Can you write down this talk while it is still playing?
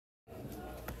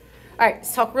All right,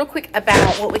 let's talk real quick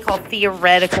about what we call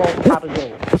theoretical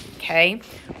probability, okay?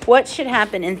 What should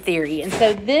happen in theory? And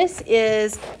so this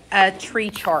is a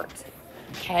tree chart,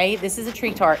 okay? This is a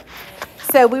tree chart.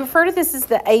 So we refer to this as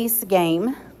the ACE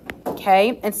game,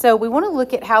 okay? And so we want to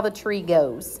look at how the tree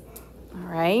goes, all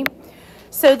right?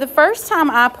 So the first time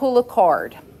I pull a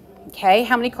card, okay,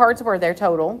 how many cards were there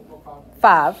total?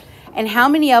 5. And how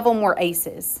many of them were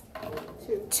aces?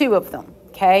 2 of them,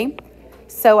 okay?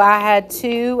 So I had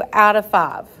 2 out of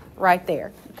 5 right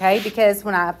there, okay? Because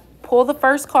when I pull the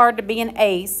first card to be an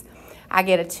ace, I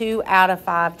get a 2 out of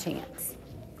 5 chance.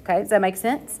 Okay, does that make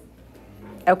sense?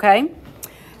 Okay.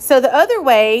 So the other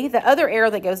way, the other arrow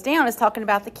that goes down is talking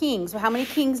about the kings. So how many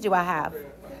kings do I have?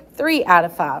 3 out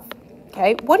of 5.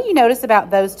 Okay, what do you notice about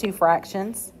those 2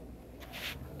 fractions?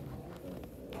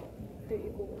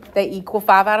 They equal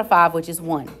 5 out of 5, which is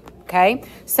 1. Okay,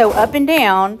 so up and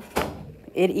down,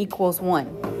 it equals 1.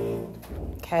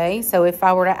 Okay, so if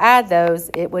I were to add those,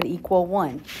 it would equal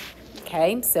 1.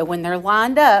 Okay, so when they're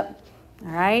lined up,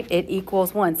 all right, it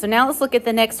equals 1. So now let's look at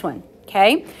the next one.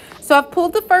 Okay, so I've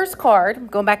pulled the first card,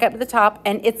 going back up to the top,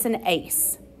 and it's an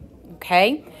ace.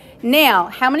 Okay, now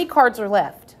how many cards are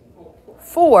left?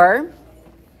 4.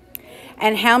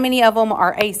 And how many of them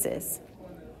are aces?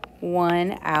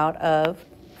 1 out of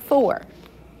 4.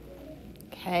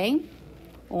 Okay,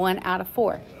 1 out of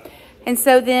 4. And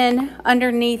so then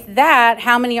underneath that,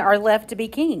 how many are left to be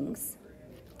kings?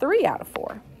 3 out of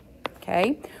 4.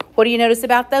 Okay. What do you notice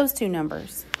about those 2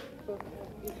 numbers?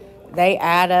 They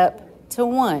add up to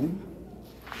 1.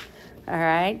 All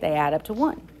right. They add up to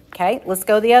 1. Okay. Let's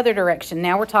go the other direction.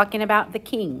 Now we're talking about the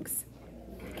kings.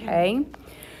 Okay.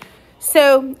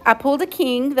 So I pulled a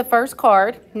king, the first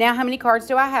card. Now how many cards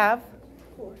do I have?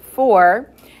 4.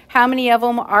 How many of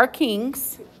them are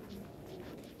kings?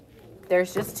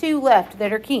 There's just 2 left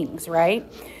that are kings, right?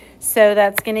 So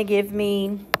that's going to give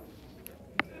me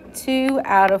 2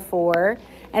 out of 4.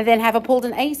 And then have I pulled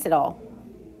an ace at all?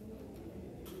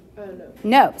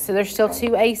 No. So there's still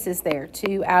 2 aces there,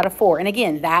 2 out of 4. And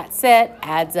again, that set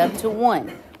adds up to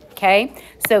 1. Okay?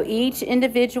 So each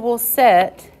individual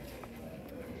set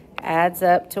adds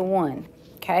up to 1.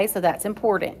 Okay? So that's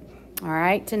important. All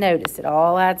right? To notice it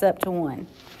all adds up to 1.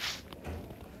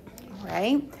 All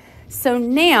right? So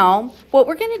now what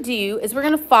we're going to do is we're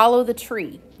going to follow the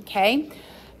tree, okay?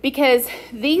 Because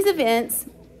these events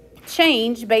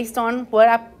change based on what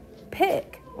I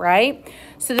pick, right?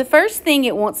 So the first thing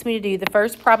it wants me to do, the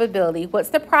first probability,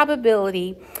 what's the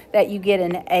probability that you get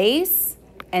an ace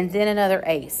and then another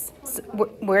ace? So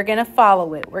we're going to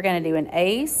follow it. We're going to do an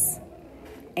ace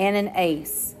and an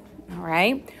ace, all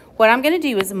right? What I'm going to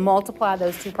do is multiply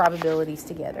those 2 probabilities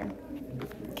together.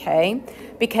 Okay,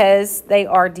 because they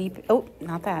are deep. Oh,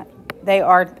 not that. They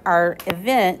are our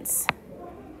events.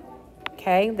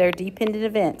 Okay, they're dependent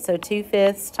events. So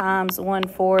 2/5 times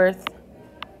 1/4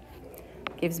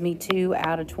 gives me 2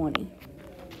 out of 20.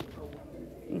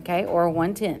 Okay, or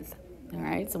 1/10. All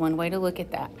right, so one way to look at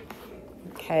that.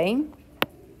 Okay.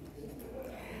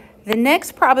 The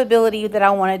next probability that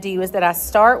I want to do is that I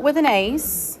start with an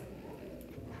ace,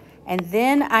 and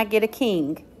then I get a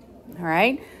king. All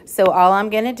right, so all I'm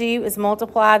going to do is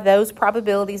multiply those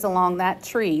probabilities along that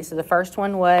tree. So the first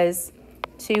one was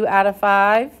 2 out of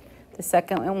 5. The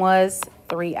second one was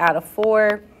 3 out of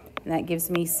 4. And that gives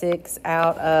me 6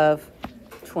 out of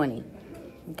 20.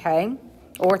 Okay,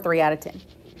 or 3 out of 10.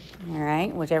 All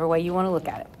right, whichever way you want to look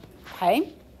at it.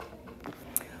 Okay.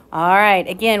 All right,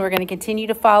 again, we're going to continue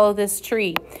to follow this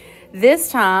tree.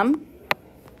 This time,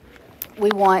 we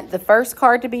want the first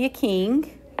card to be a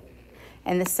king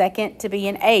and the second to be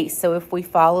an ace. So if we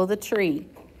follow the tree,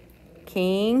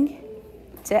 king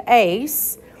to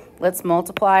ace, let's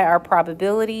multiply our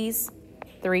probabilities.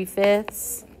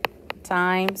 3/5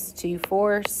 times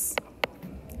 2/4,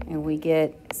 and we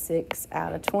get 6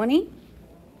 out of 20.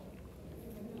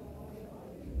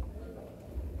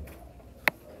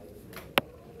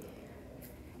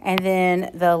 And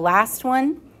then the last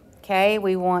one, okay,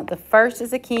 we want the first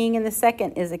is a king and the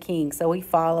second is a king. So we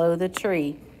follow the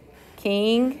tree.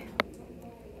 King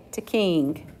to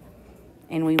king,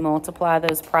 and we multiply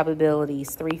those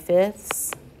probabilities.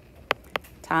 3/5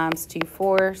 times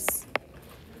 2/4,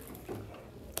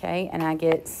 okay, and I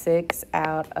get 6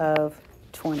 out of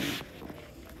 20.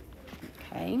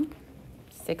 Okay,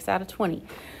 6 out of 20.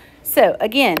 So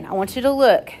again, I want you to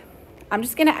look. I'm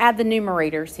just going to add the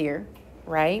numerators here,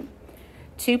 right?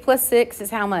 2 plus 6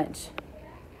 is how much?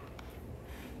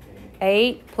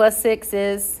 8 plus 6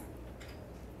 is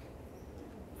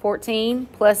 14,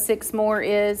 plus 6 more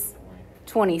is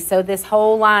 20. So this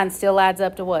whole line still adds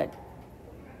up to what?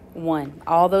 1.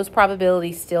 All those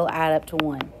probabilities still add up to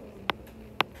 1.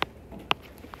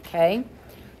 Okay?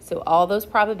 So all those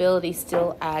probabilities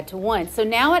still add to 1. So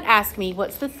now it asks me,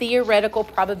 what's the theoretical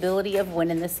probability of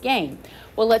winning this game?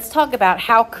 Well, let's talk about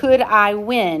how could I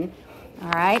win. All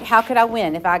right, how could I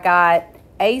win if I got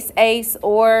ace, ace,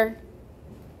 or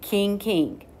king,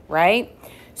 king, right?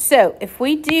 So if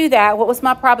we do that, what was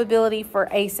my probability for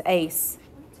ace, ace?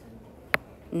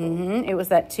 It was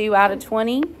that 2 out of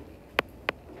 20.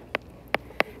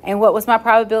 And what was my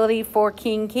probability for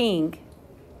king, king?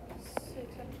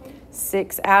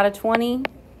 6 out of 20,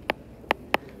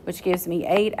 which gives me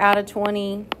 8 out of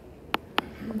 20,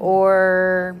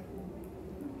 or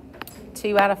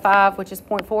 2 out of 5, which is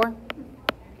 0.4.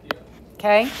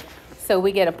 Okay, so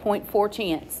we get a 0.4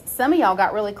 chance. Some of y'all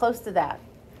got really close to that.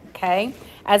 Okay,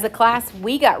 as a class,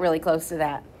 we got really close to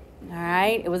that. All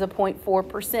right, it was a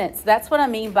 0.4%. So that's what I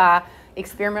mean by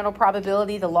experimental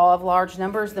probability, the law of large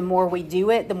numbers. The more we do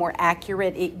it, the more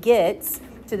accurate it gets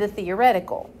to the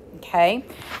theoretical. Okay,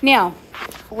 now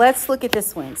let's look at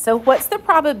this one. So what's the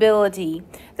probability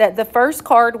that the first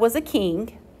card was a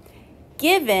king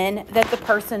given that the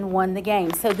person won the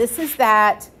game? So this is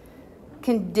that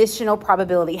conditional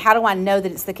probability. How do I know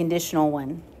that it's the conditional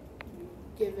one?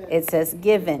 Given. It says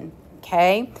given.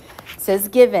 Okay, it says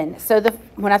given. So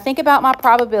when I think about my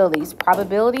probabilities,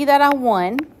 probability that I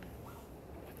won,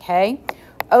 okay,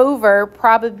 over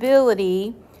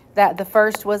probability that the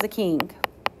first was a king.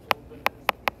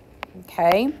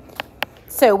 Okay,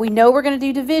 so we know we're going to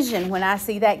do division when I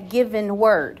see that given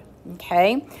word.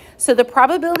 Okay, so the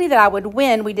probability that I would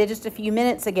win, we did just a few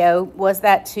minutes ago, was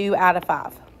that 2 out of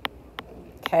 5.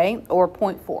 Okay, or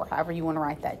 0.4, however you want to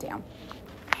write that down.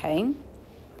 Okay,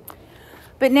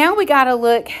 but now we got to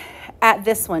look at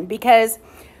this one, because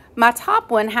my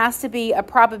top one has to be a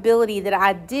probability that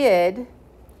I did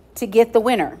to get the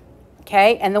winner.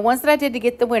 Okay, and the ones that I did to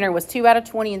get the winner was 2 out of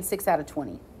 20 and 6 out of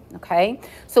 20. Okay,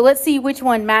 so let's see which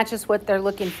one matches what they're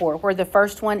looking for, where the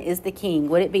first one is the king.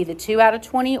 Would it be the 2 out of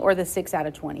 20 or the 6 out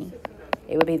of 20?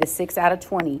 It would be the 6 out of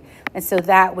 20. And so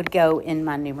that would go in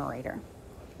my numerator.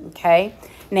 Okay,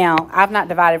 now I've not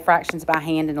divided fractions by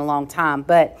hand in a long time,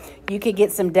 but you could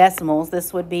get some decimals.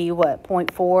 This would be what,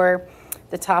 0.4?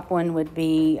 The top one would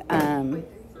be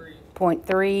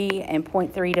 0.3, and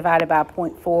 0.3 divided by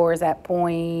 0.4 is that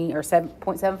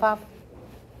 0.75?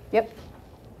 Yep.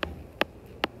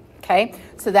 Okay,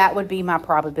 so that would be my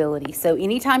probability. So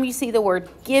anytime you see the word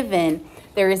given,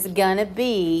 there is going to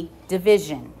be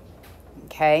division.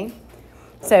 Okay,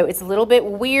 so it's a little bit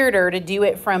weirder to do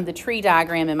it from the tree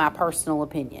diagram, in my personal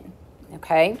opinion.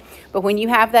 Okay, but when you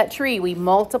have that tree, we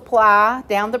multiply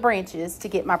down the branches to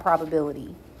get my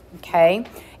probability. Okay,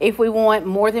 if we want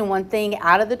more than one thing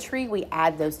out of the tree, we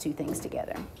add those two things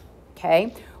together.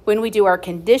 Okay, when we do our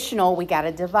conditional, we got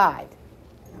to divide.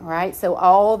 All right, so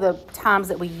all the times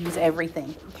that we use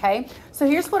everything. Okay, so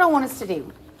here's what I want us to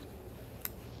do.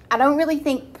 I don't really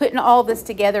think putting all this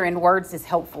together in words is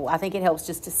helpful. I think it helps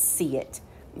just to see it.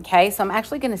 Okay, so I'm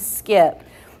actually going to skip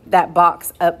that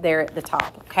box up there at the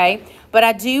top. Okay, but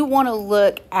I do want to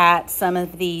look at some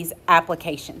of these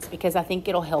applications because I think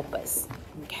it'll help us.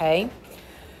 Okay,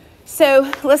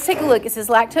 so let's take a look. It says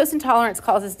lactose intolerance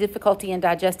causes difficulty in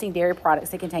digesting dairy products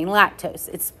that contain lactose.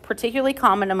 It's particularly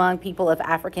common among people of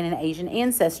African and Asian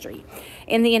ancestry.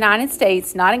 In the United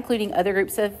States, not including other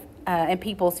groups of and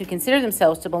peoples who consider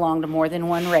themselves to belong to more than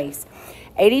one race,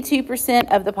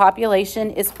 82% of the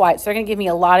population is white. So they're going to give me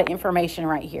a lot of information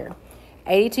right here.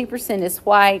 82% is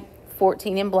white,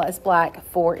 14% is black,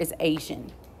 4% is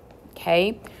Asian.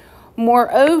 Okay.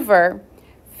 Moreover,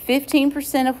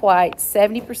 15% of whites,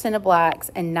 70% of blacks,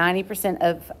 and 90%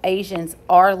 of Asians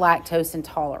are lactose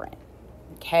intolerant.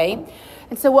 Okay.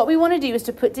 And so what we want to do is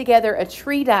to put together a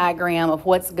tree diagram of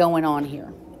what's going on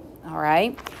here. All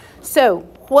right. So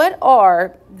what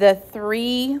are the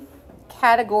 3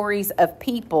 categories of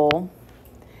people?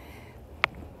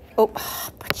 All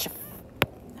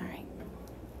right.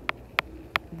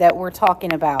 That we're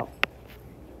talking about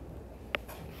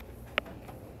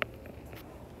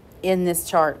in this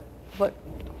chart? What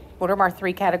are our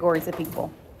 3 categories of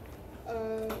people?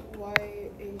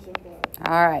 White, Asian, black.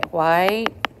 All right,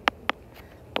 white,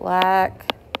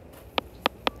 black,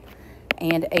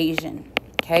 and Asian.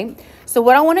 Okay, so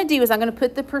what I want to do is I'm going to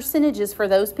put the percentages for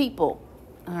those people,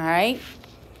 all right,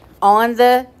 on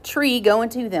the tree going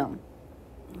to them.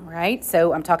 All right,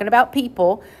 so I'm talking about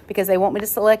people because they want me to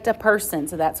select a person.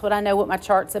 So that's what I know what my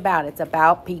chart's about. It's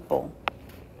about people.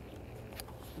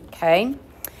 Okay.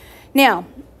 Now,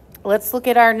 let's look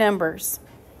at our numbers.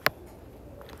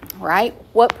 All right,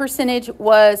 what percentage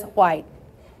was white?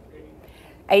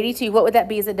 82. What would that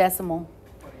be as a decimal?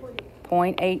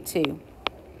 0.82.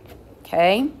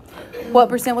 Okay. What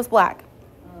percent was black?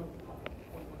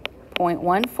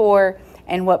 0.14,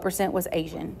 and what percent was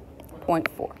Asian?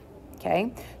 0.4.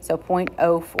 Okay, so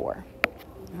 0.04. All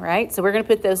right, so we're going to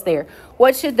put those there.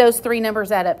 What should those three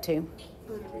numbers add up to?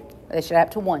 They should add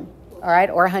up to 1, all right,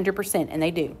 or 100%, and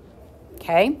they do.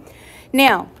 Okay,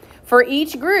 now for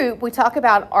each group, we talk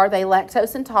about are they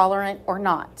lactose intolerant or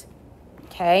not.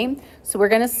 Okay, so we're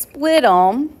going to split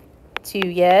them to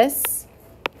yes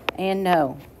and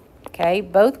no. Okay,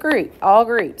 both groups, all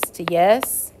groups, to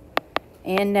yes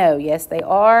and no. Yes, they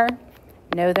are.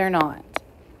 No, they're not.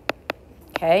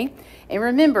 Okay, and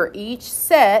remember, each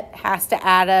set has to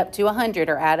add up to 100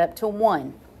 or add up to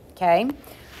 1. Okay,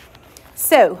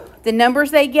 so the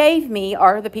numbers they gave me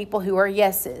are the people who are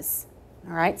yeses.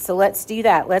 All right, so let's do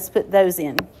that. Let's put those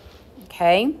in.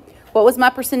 Okay, what was my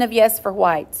percent of yes for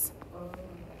whites?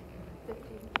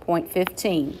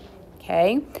 0.15.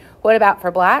 Okay, what about for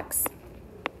blacks?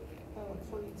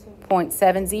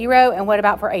 0.70. And what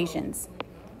about for Asians?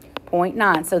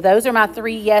 0.9. So those are my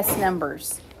 3 yes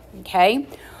numbers. Okay,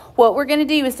 what we're going to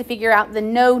do is to figure out the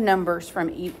no numbers from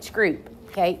each group.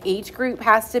 Okay, each group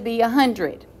has to be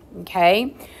 100.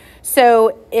 Okay,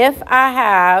 so if I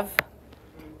have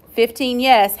 15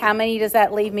 yes, how many does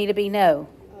that leave me to be no?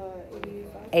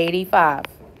 85.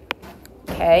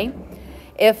 Okay,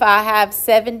 if I have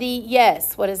 70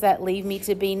 yes, what does that leave me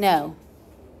to be no?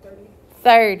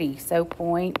 30, so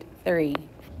 0.3.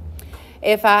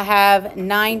 If I have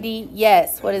 90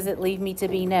 yes, what does it leave me to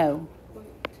be no?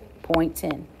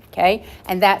 0.10. Okay,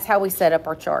 and that's how we set up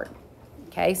our chart.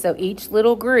 Okay, so each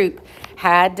little group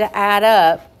had to add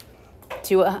up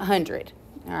to 100,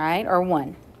 all right, or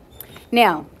 1.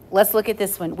 Now, let's look at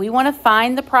this one. We want to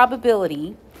find the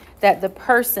probability that the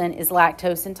person is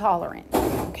lactose intolerant,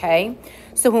 okay?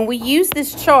 So when we use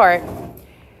this chart,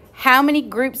 how many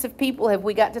groups of people have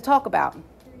we got to talk about?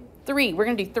 3. We're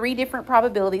going to do 3 different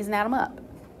probabilities and add them up,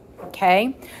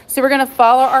 okay? So we're going to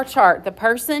follow our chart. The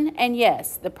person and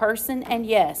yes, the person and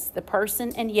yes, the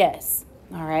person and yes,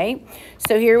 all right?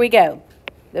 So here we go.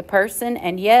 The person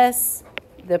and yes,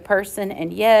 the person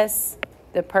and yes,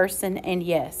 the person and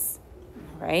yes,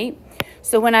 all right?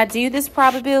 So when I do this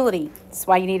probability, that's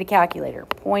why you need a calculator.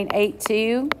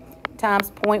 0.82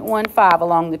 times 0.15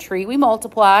 along the tree. We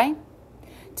multiply.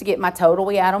 To get my total,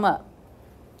 we add them up.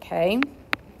 Okay.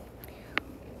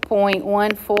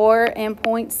 0.14 and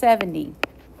 0.70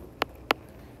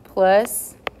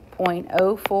 plus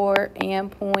 0.04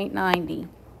 and 0.90.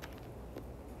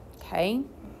 Okay.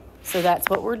 So that's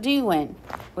what we're doing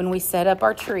when we set up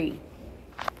our tree.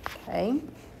 Okay.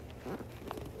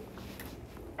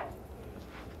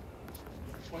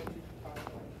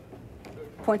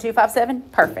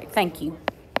 0.257? Perfect. Thank you.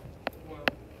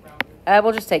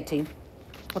 We'll just take 2.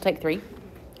 We'll take 3.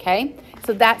 Okay?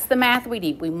 So that's the math we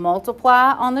do. We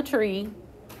multiply on the tree,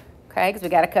 okay, because we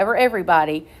got to cover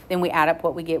everybody. Then we add up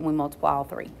what we get when we multiply all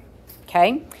 3.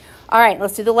 Okay? All right,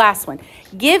 let's do the last one.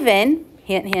 Given,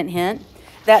 hint, hint, hint,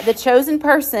 that the chosen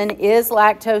person is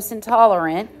lactose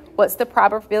intolerant, what's the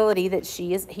probability that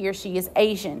he or she is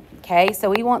Asian? Okay?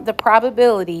 So we want the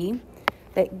probability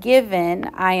that given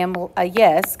I am a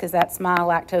yes, because that's my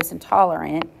lactose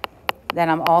intolerant, that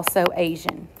I'm also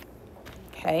Asian.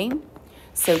 Okay,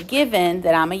 so given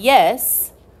that I'm a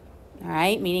yes, all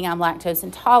right, meaning I'm lactose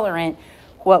intolerant,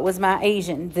 what was my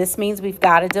Asian? This means we've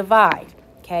got to divide.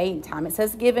 Okay, anytime it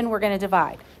says given, we're going to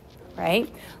divide. Right?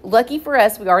 Lucky for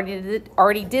us, we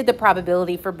already did the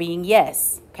probability for being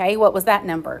yes. Okay, what was that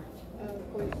number?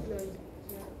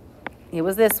 It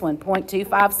was this one,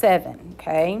 0.257.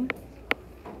 Okay.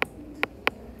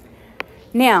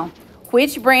 Now,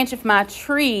 which branch of my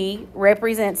tree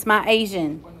represents my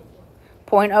Asian?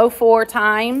 0.04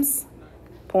 times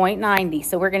 0.90.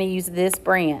 So we're going to use this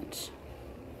branch.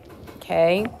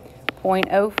 Okay,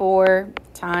 0.04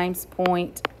 times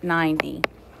 0.90.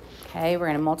 Okay, we're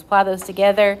going to multiply those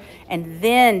together and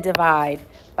then divide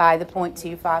by the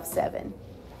 0.257.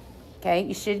 Okay,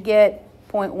 you should get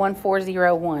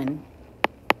 0.1401.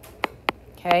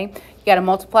 Okay, you got to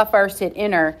multiply first, hit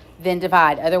enter, then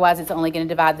divide. Otherwise, it's only going to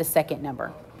divide the second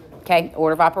number. Okay,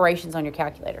 order of operations on your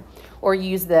calculator. Or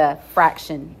use the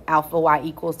fraction, alpha y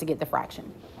equals, to get the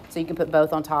fraction. So you can put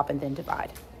both on top and then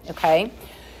divide. Okay,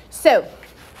 so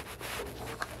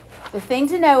the thing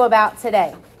to know about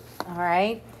today, all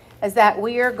right, is that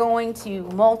we are going to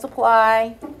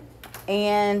multiply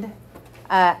and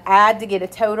add to get a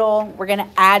total. We're going to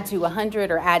add to 100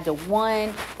 or add to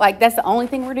 1. Like, that's the only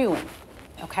thing we're doing.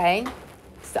 Okay,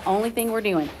 it's the only thing we're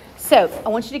doing. So I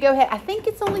want you to go ahead. I think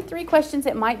it's only 3 questions.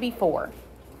 It might be 4.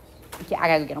 Yeah, I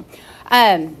gotta go get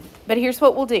them. But here's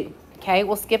what we'll do. Okay,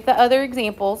 we'll skip the other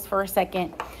examples for a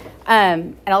second,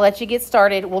 and I'll let you get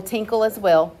started. We'll tinkle as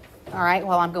well. all right,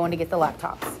 while I'm going to get the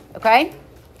laptops, okay?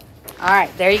 All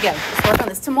right, there you go. Let's work on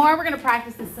this. Tomorrow we're going to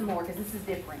practice this some more because this is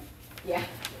different. Yeah,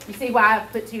 you see why I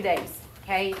put 2 days,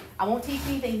 okay? I won't teach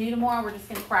anything new tomorrow. We're just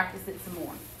going to practice it some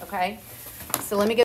more, okay? So let me go.